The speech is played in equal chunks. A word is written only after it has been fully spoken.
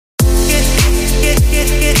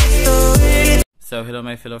So hello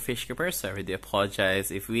my fellow fish keepers, I really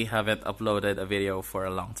apologize if we haven't uploaded a video for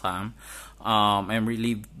a long time. I'm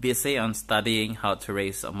really busy on studying how to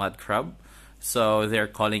raise a mud crab. So they're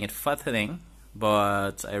calling it fattening,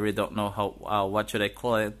 but I really don't know how what should I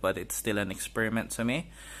call it, but it's still an experiment to me.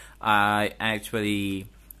 We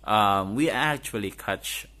actually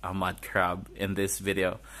catch a mud crab in this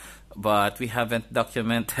video, but we haven't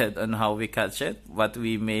documented on how we catch it, but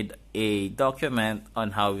we made a document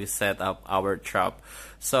on how we set up our trap.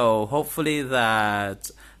 So hopefully that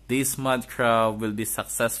this mud crab will be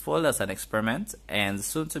successful as an experiment and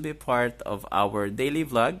soon to be part of our daily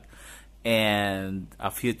vlog and a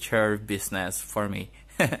future business for me.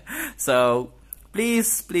 So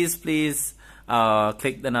please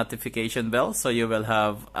click the notification bell so you will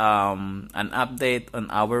have an update on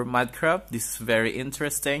our mud crab. This is very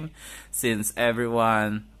interesting since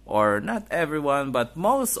everyone, or not everyone, but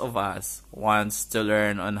most of us wants to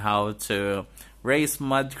learn on how to raise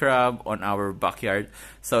mud crab on our backyard.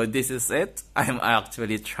 So this is it. I'm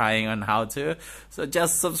actually trying on how to. So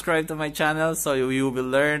just subscribe to my channel so you will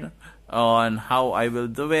learn on how I will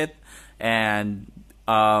do it, and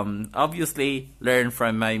obviously learn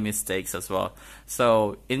from my mistakes as well.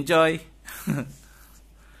 So enjoy.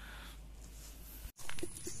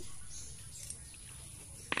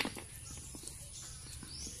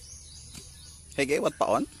 Hey, Gay, what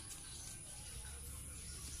paon?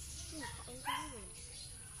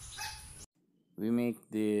 We make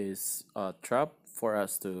this trap for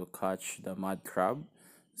us to catch the mud crab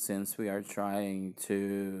since we are trying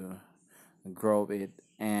to grow it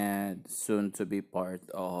and soon to be part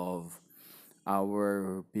of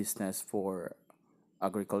our business for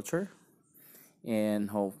agriculture, and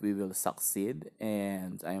hope we will succeed.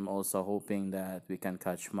 And I am also hoping that we can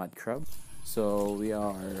catch mud crab. So we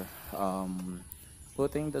are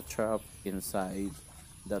putting the trap inside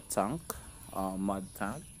the tank, mud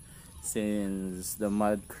tank, since the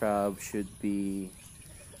mud crab should be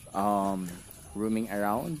roaming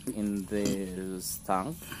around in this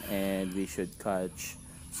tank, and we should catch,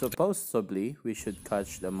 supposedly we should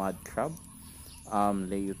catch the mud crab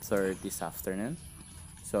later this afternoon.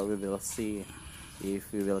 So we will see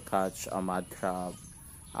if we will catch a mud crab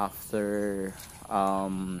after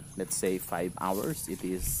let's say 5 hours. It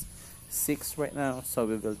is 6 right now, so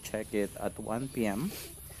we will check it at 1 p.m.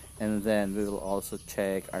 and then we will also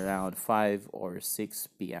check around 5 or 6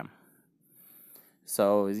 p.m.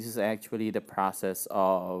 So this is actually the process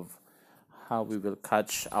of how we will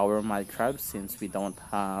catch our mud crab, since we don't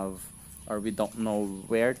have, or we don't know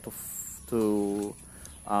where to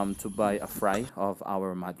buy a fry of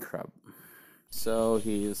our mud crab. So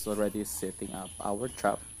he is already setting up our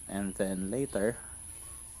trap, and then later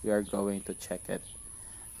we are going to check it.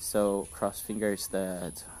 So cross fingers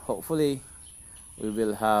that hopefully we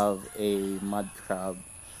will have a mud crab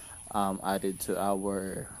added to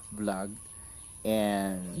our vlog,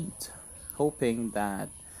 and hoping that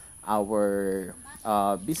our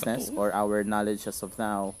business or our knowledge as of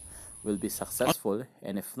now will be successful.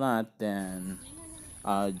 And if not, then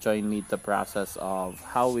join me the process of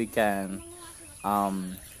how we can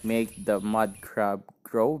make the mud crab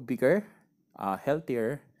grow bigger,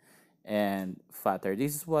 healthier, and fatter.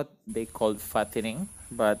 This is what they call fattening,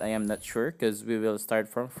 but I am not sure because we will start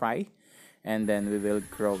from fry and then we will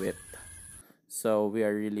grow it. So we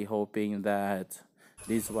are really hoping that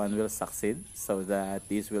this one will succeed, so that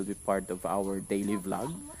this will be part of our daily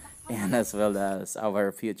vlog and as well as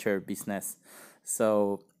our future business.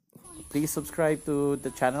 So please subscribe to the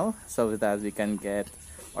channel so that we can get,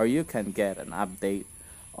 or you can get, an update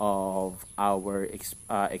of our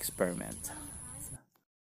experiment.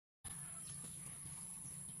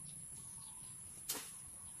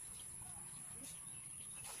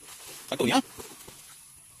 Ako niya?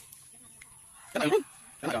 Kan ayun?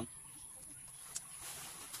 Kan ayun?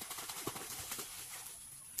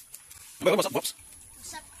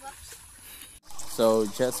 So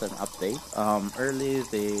just an update. Early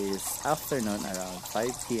this afternoon around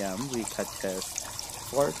 5 p.m. we catches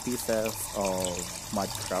 4 pieces of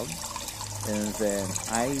mud crab, and then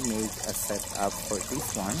I make a setup for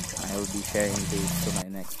this one. I will be sharing this to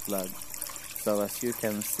my next vlog. So as you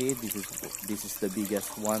can see, this is the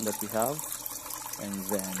biggest one that we have, and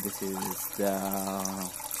then this is the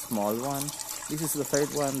small one. This is the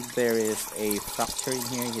third one. There is a fracture in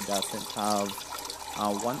here. He doesn't have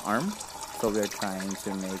one arm, so we're trying to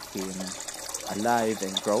make him alive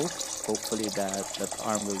and grow. Hopefully that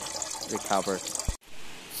arm will recover.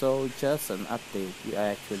 So just an update, we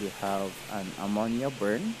actually have an ammonia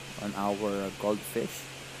burn on our goldfish.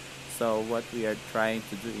 So what we are trying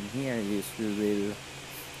to do in here is we will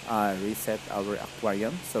reset our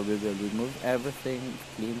aquarium. So we will remove everything,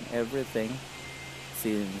 clean everything,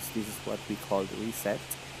 since this is what we call reset.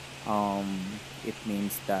 It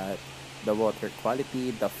means that the water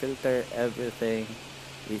quality, the filter, everything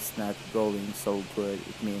is not going so good.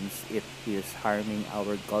 It means it is harming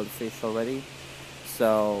our goldfish already.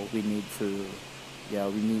 So we need to,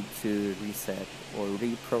 we need to reset or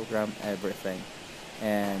reprogram everything,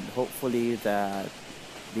 and hopefully that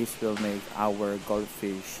this will make our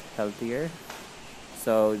goldfish healthier.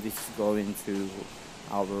 So this is going to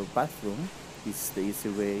our bathroom. This is the easy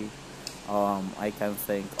way I can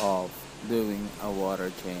think of doing a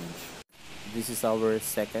water change. This is our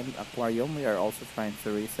second aquarium. We are also trying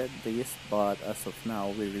to reset this, but as of now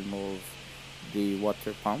we remove the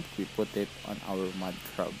water pump. We put it on our mud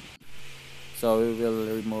crab. So we will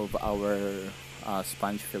remove our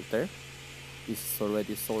sponge filter. This is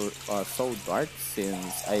already so dark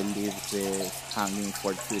since I leave this hanging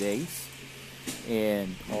for 2 days.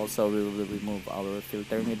 And also we will remove our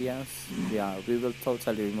filter medias. Yeah, we will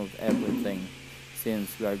totally remove everything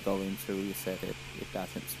since we are going to reset it. It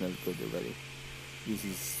doesn't smell good already. This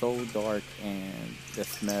is so dark and the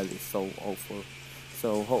smell is so awful.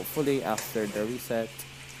 So hopefully after the reset,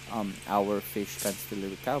 our fish can still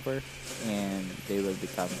recover and they will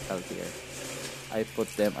become healthier. I put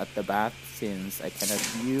them at the back since I cannot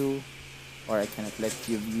view, or I cannot let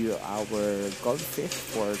you view our goldfish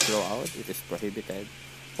for grow out. It is prohibited.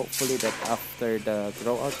 Hopefully that after the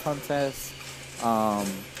grow out contest,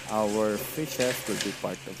 our fishes will be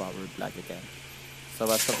part of our vlog again.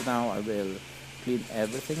 So as of now, I will clean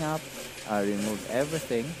everything up, remove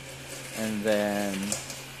everything, and then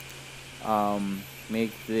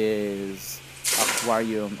make this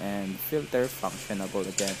aquarium and filter functionable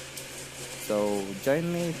again. So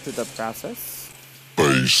join me to the process.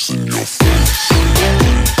 Face in your face.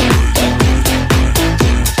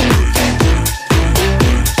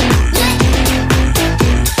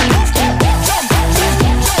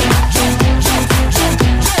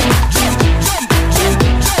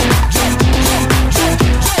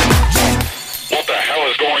 What the hell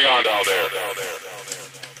is going on down there?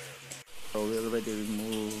 So we already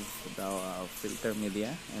removed the filter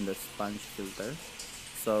media and the sponge filter.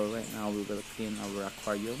 So right now we will clean our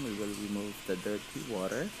aquarium. We will remove the dirty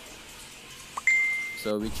water.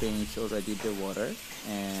 So we changed already the water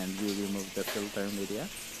and we remove the filter media.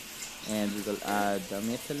 And we will add the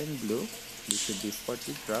methylene blue. This should be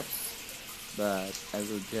 40 drops, but I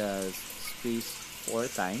will just squeeze 4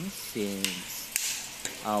 times since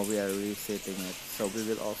we are resetting it. So we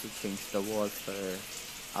will also change the water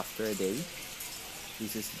after a day.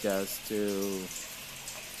 This is just to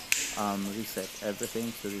reset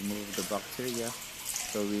everything, to remove the bacteria.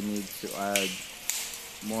 So we need to add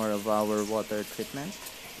more of our water treatment.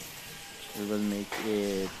 We will make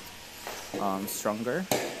it stronger,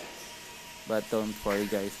 but don't worry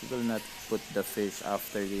guys, we will not put the fish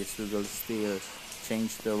after this. We will still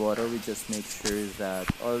change the water. We just make sure that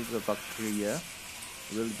all the bacteria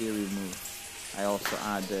will be removed. I also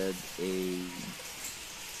added a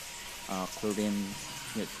chlorine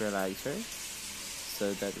neutralizer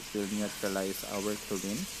so that it will neutralize our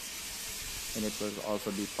chlorine, and it will also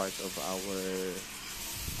be part of our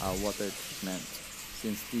water treatment.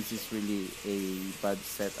 Since this is really a bad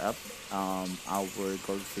setup, our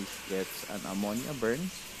goldfish gets an ammonia burn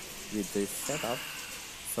with this setup.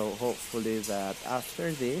 So hopefully that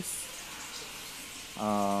after this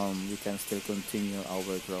we can still continue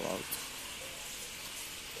our grow out.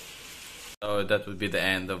 So that would be the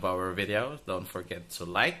end of our video. Don't forget to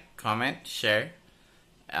like, comment, share,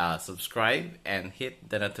 subscribe, and hit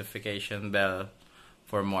the notification bell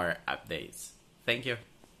for more updates. Thank you.